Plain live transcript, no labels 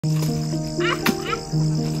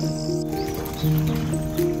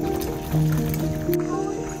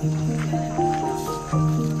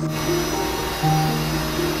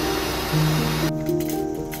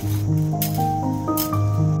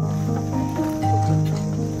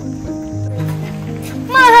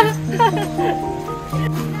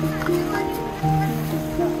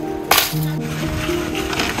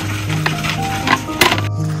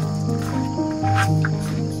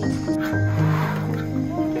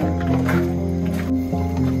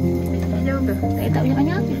Tak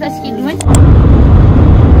banyak-banyak, kita sikit dulu kan.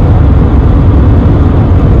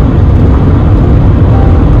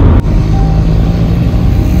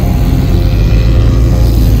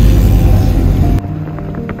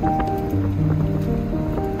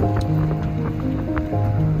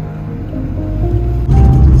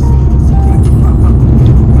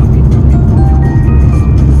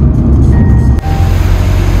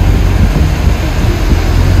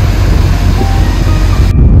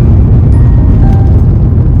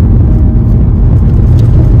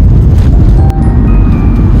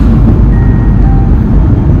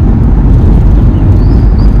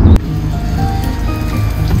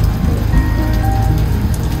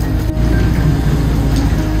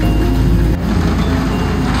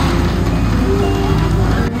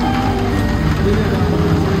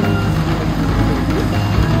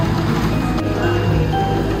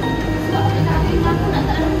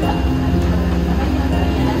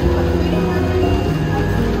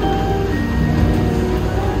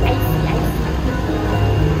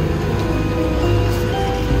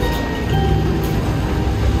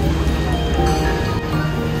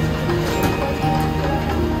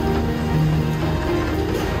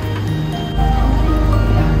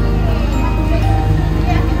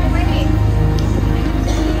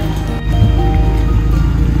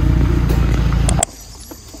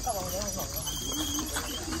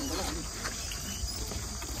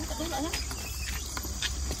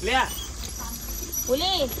 Lihat.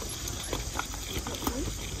 Boleh.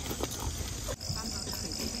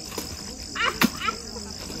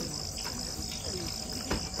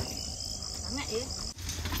 Sangat ya.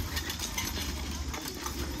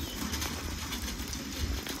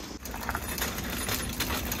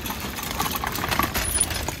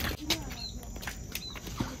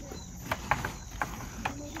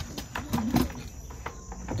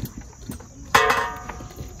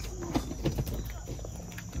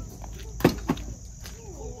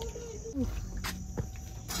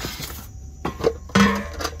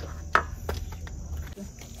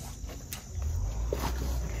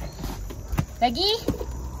 Lagi.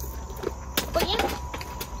 Apa ya?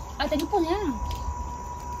 Tadi pun ya.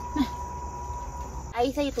 Nah.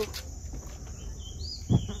 Air saya tu.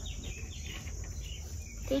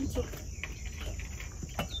 Thank you.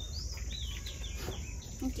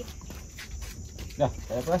 Okey. Dah,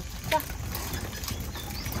 tak apa. Dah.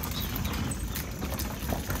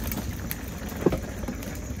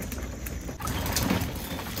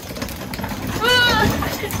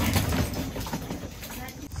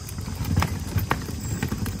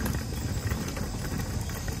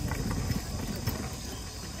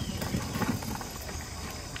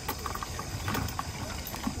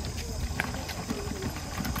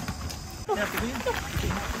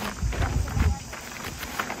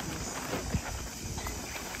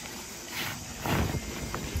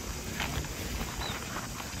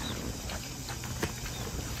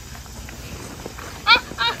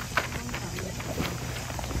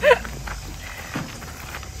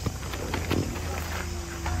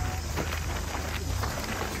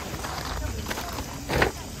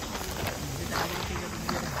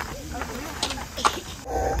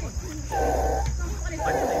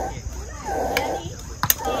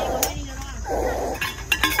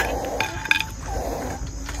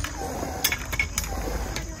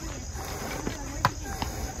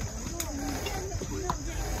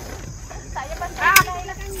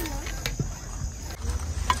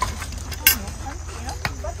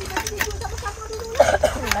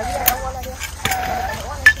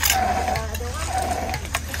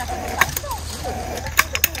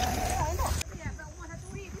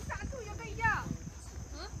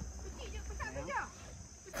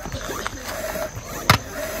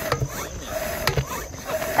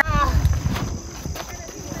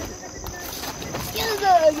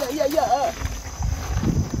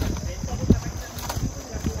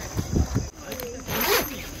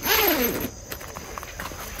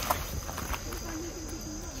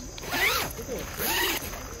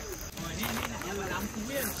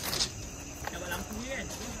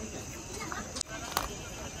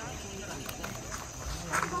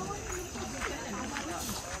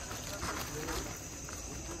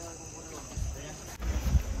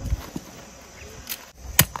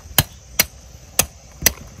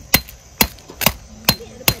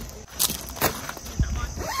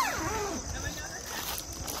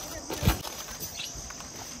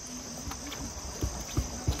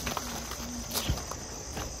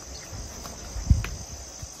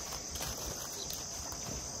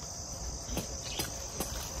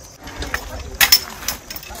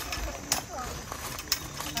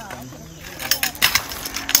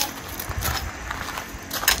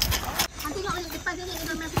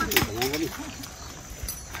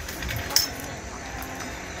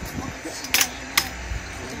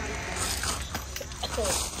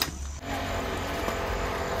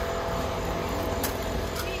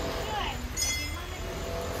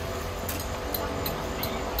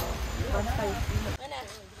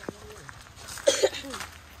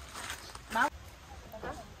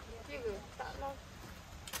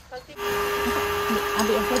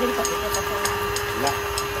 Ada dekat tu. Lah.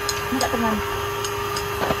 Ni kat tengah.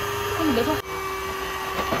 Kan boleh tu.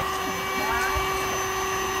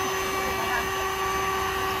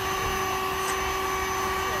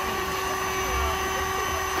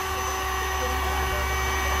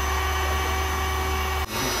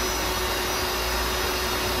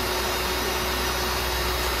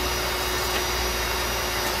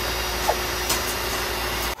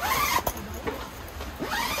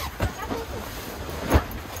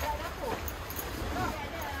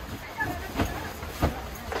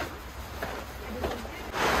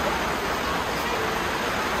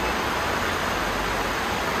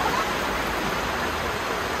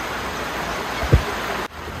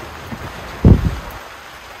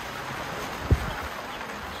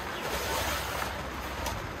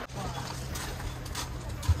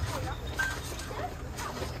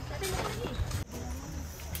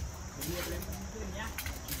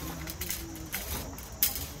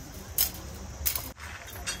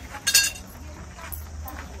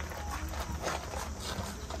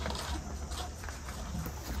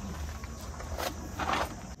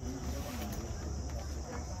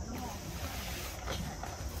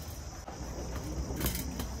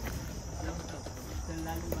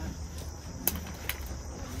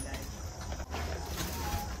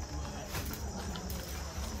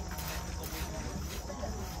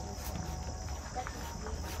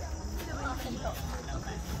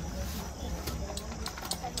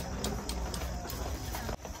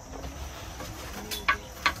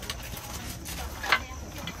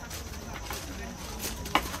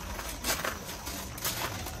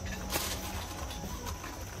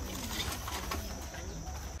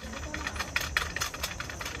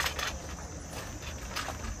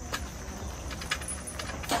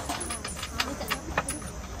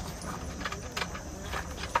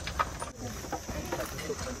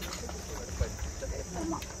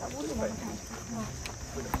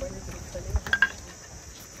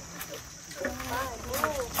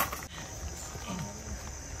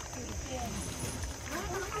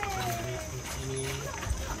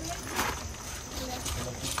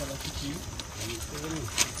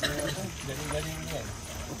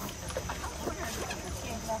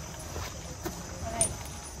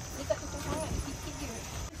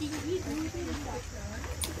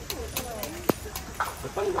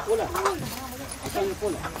 Depan depan lah. Depan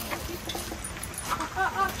depan lah.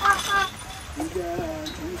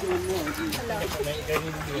 Naikkan ni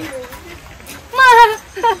dulu.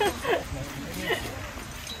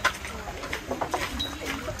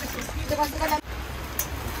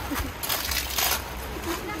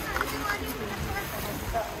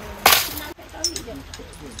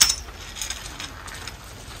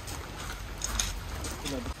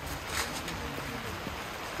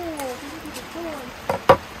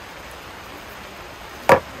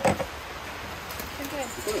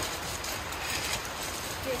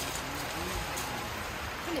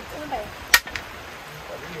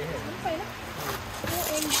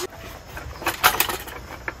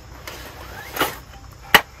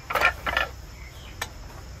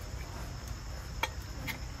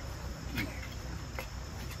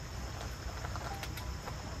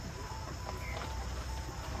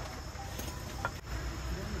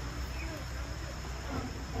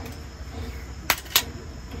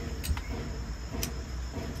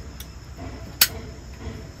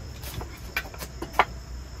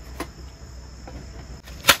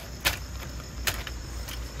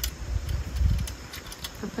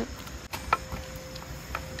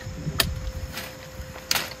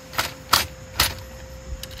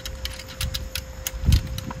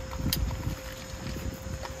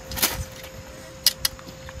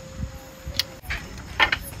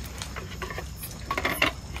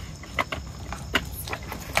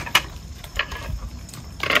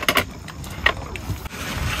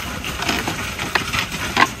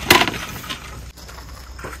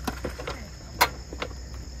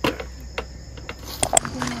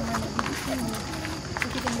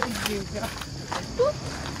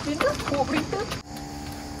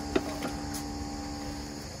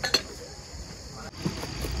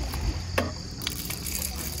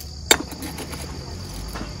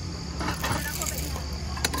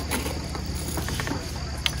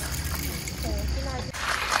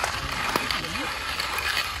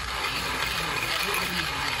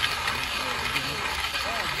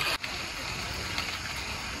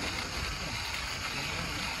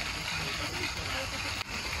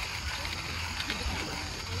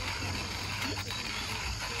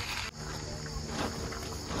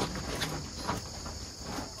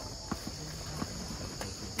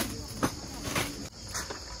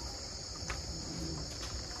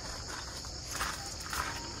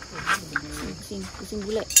 Pusing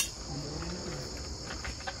bulat.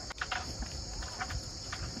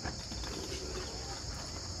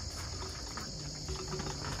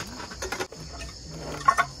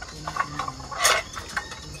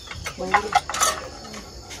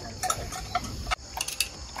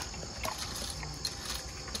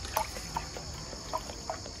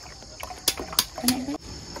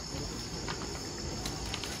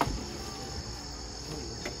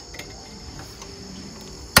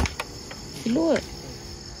 Silut.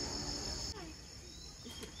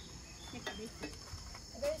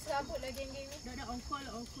 Ada serabut lah geng-geng ni. Dah on call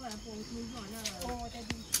apa semua lah. Oh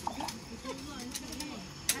tadi.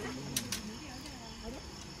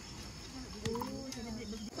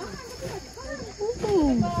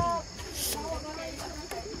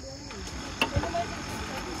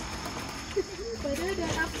 Pada dah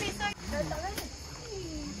lapis kan. Dah tak kan.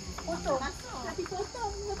 Potong. Nanti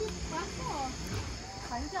potong. Nanti basah.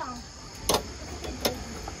 Panjang.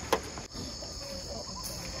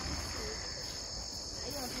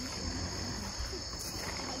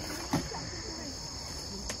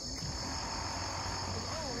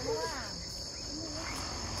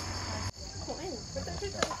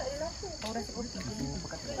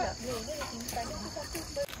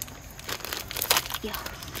 Ya.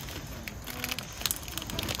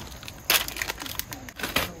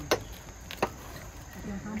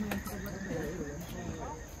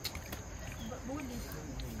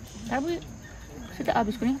 Tapi sedap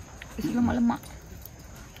habis kuning. Isi lemak-lemak.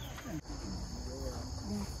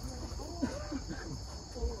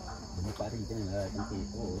 Ini pari kan lah nanti.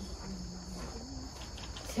 Oh.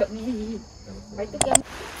 Siap ni. Lepas tu kan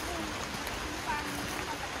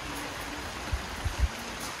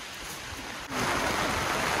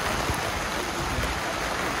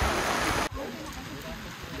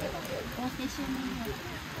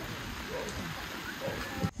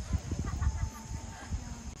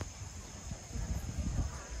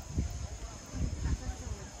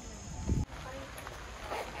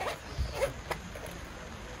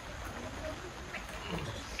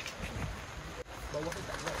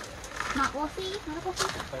nak kopi, mana kopi?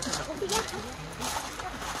 Kopi ya?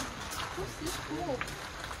 Kopi. Oh.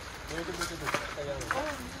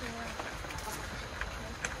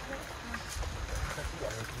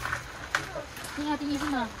 Tinggal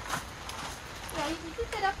sana. Ya, itu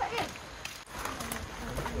kita dapat kan?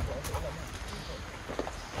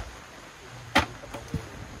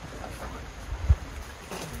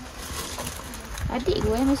 Adik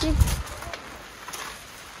gue masih.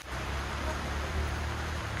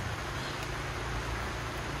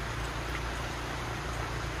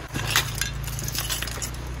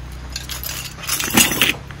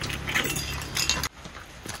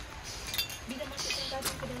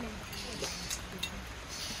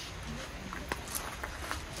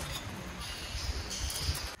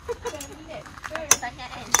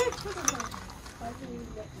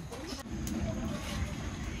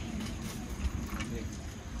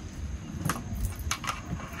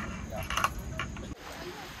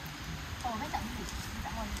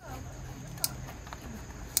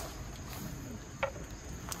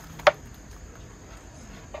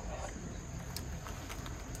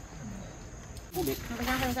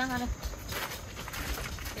 Pegang sana.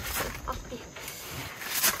 Okey.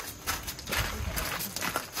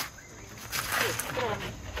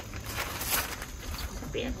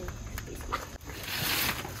 Sampai ya.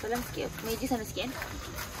 Tolong sikit. Meja sana sikit.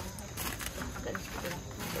 Agak sikit lah.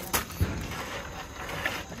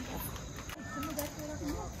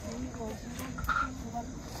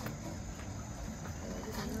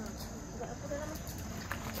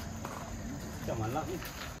 Macam malak ni.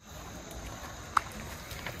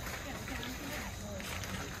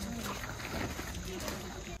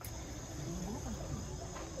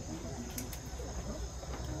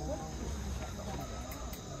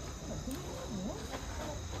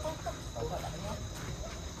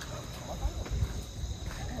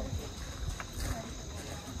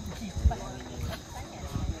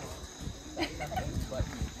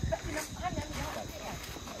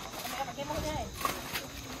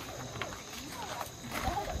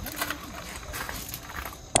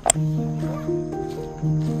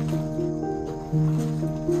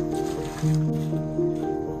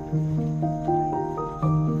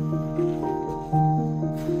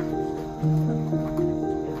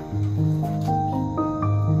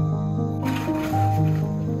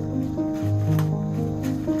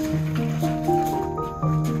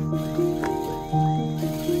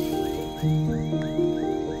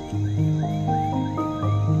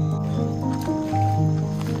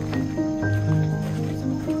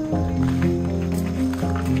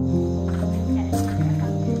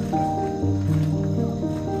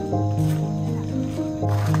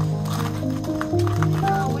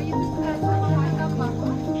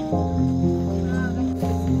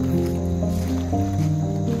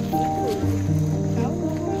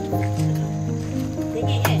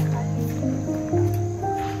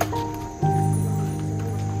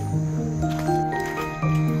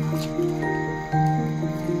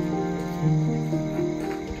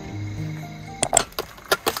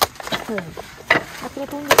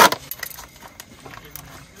 Kita tunjuk.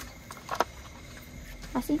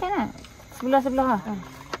 Asyik kan lah? Sebelah-sebelah lah.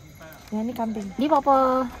 Yang ni kambing. Ni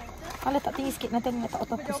berapa? Kalau tak tinggi sikit nanti nak tak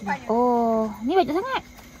otot sini. Oh, ni banyak sangat.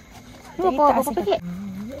 Ni berapa paket?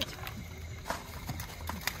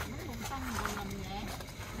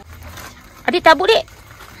 Adik tabuk dik.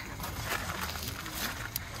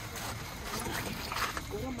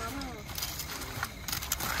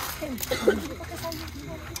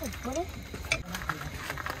 Boleh?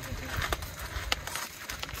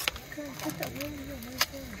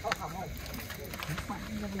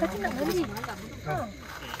 Kau nak beli?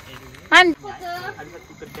 Man. Ada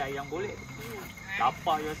satu kedai yang boleh.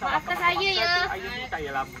 Lapar ya sah. Maafkan saya ya.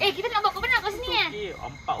 Kita nak bawa kau benar kat sini eh? Okey,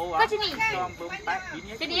 4 orang. Kau sini. Orang berempat. Bini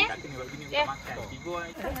Sini, tak kena buat bini Ya. makan. 3 orang.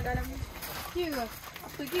 Dalam ni. Ya.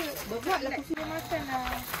 Apa dia? Buatlah aku suruh makan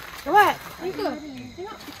lah. Buat. Ni ke?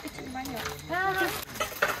 Tengok kecil banyak.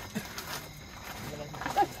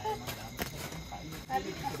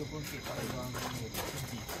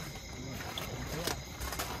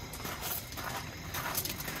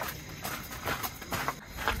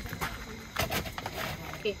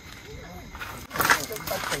 Okey.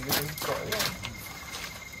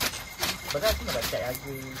 Padahal aku nak check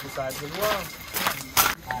harga, bukan harga luar.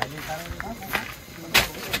 Ini sekarang ni apa?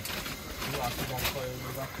 Aku dah call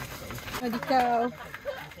juga. Adik kau.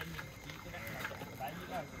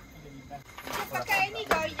 Pakai ni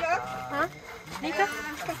kau hijau. Ha? Ni ke?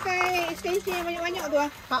 Pakai extension yang banyak-banyak tu ah.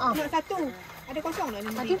 Nak satu. Ada kosong tak ni?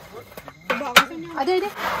 Ada. Bawa kosongnya. Ada.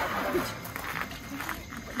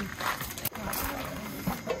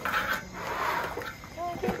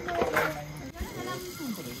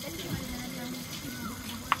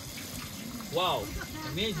 Wow,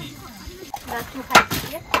 amazing. Dah Tuhan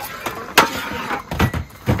ya.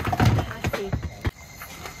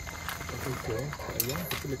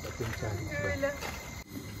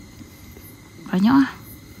 Banyak ah.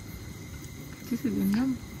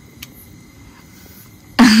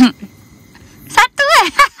 Satu eh.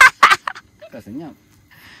 Tak senyap.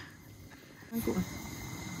 Angkut ah.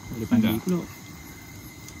 Boleh panggil pula.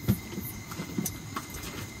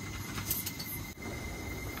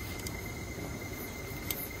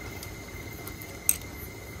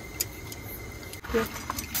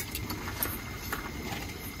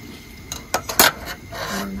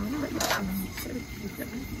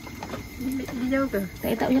 Dia jauh ke?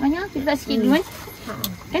 Tak banyak. Kita tak sikit dulu eh.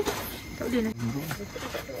 Tak boleh nak.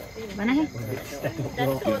 Mana eh?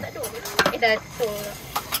 Datuk. Datuk.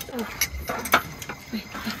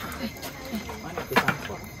 Mana tu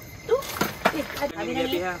sampah?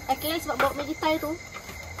 Habis akhirnya sebab bawa Maggi Thai tu.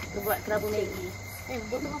 Dia buat kerabu Maggi.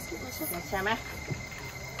 Buat tu masuk. Macam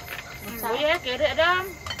boleh carrot Adam.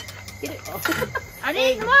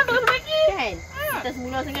 Adik semua bagus Maggi. Kan? Kita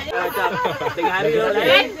semula sangat je. Tengah hari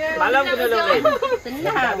lain. Malam kena lain.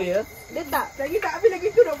 Senang. Dia tak. Tak habis lagi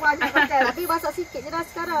tu dah banyak pakai. Tapi masak sikit je dah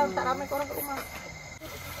sekarang. Tak ramai korang kat rumah.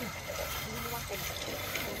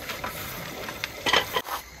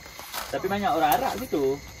 Tapi banyak orang Arab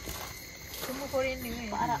gitu. Semua foreigner kan?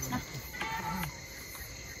 Pak Arab nah.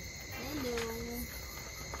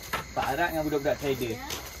 Pak Arab dengan budak-budak trader.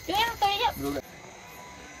 Jom yang kau jap. Budak-budak.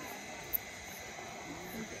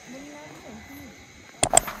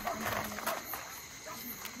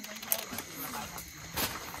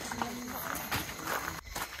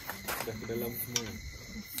 Dah ke dalam semua.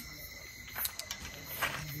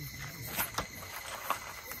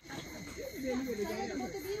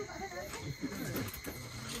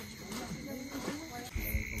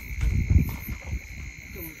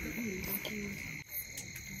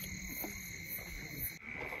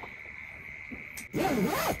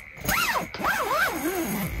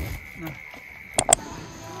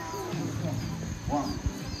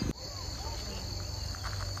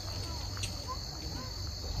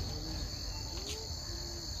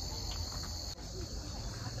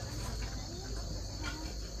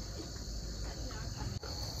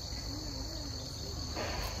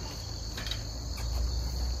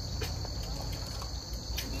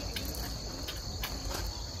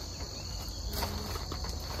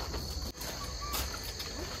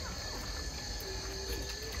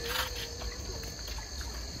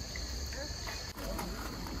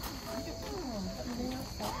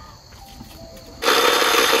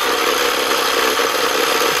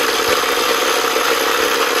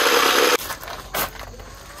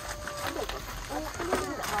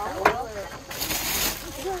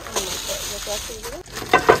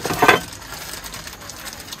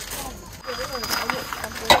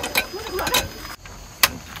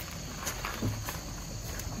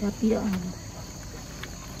 Rapi tak?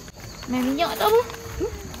 Main minyak tak apa?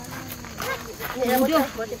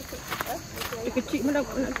 Kecil malam.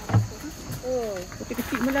 Oh,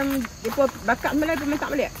 kecil malam depa bakar malam depa masak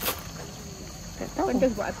balik. Tak tahu.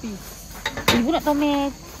 Pantas buat api. Ibu nak tumis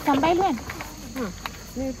sambal dulu kan?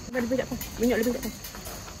 Ni bagi banyak apa? Minyak lebih tak apa.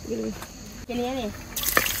 Lebih. Kini ni.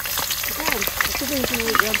 Itu pun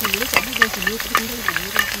yang boleh tak boleh sini tapi tinggal di.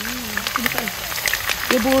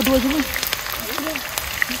 Dia bawa 2 je ni.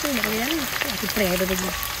 Itu nak bagi ni. Aku try ada bagi.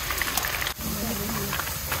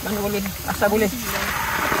 Mana boleh? Asal boleh.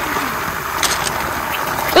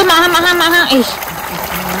 Mahal. Ish.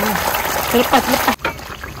 Lepas.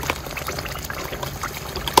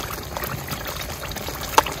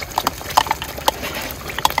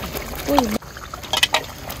 Ui.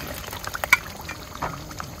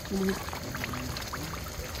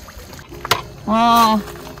 Oh.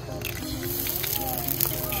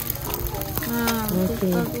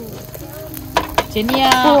 Okey. Macam ni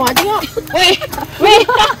ya. Oh, tengok. Weh.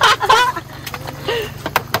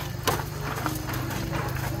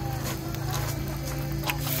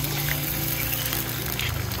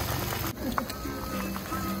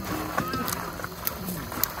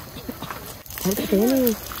 Cantik tu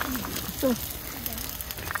ni. Tu.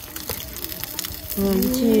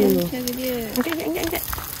 Lucu. Cara dia. Angkat.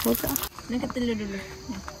 Bocah. Nak kata dulu.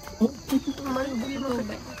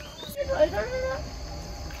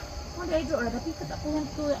 Ada hidup lah tapi tak tahu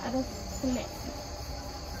tu ada selek.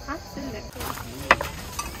 Selek.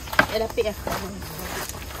 Ada pik ah.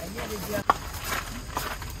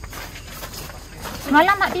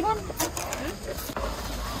 Semalam mak timun.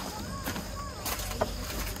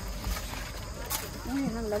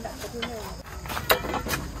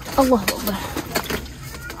 Allah Akbar.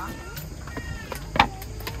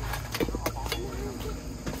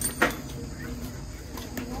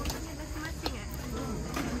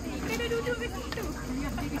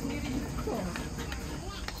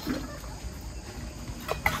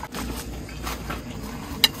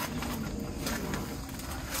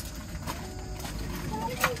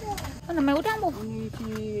 Mana main udang bu? Ni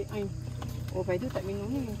si Ain. Oh, pai tu tak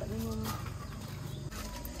minum ni, tak minum.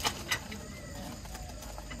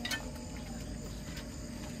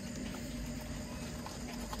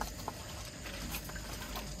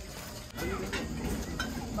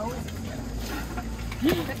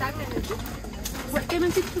 Buat teh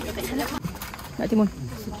macam tu tak salah. Nak timun.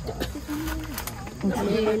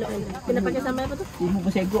 Kena pakai sambal apa tu? Timun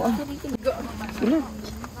pun segok ah. Gila.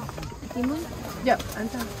 Timun. Jap,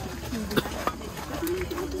 hantar.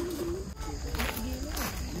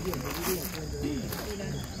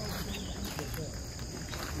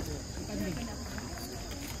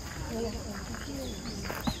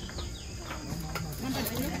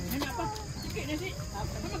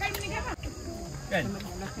 Kan?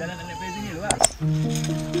 Jalan nak naik sini dulu lah.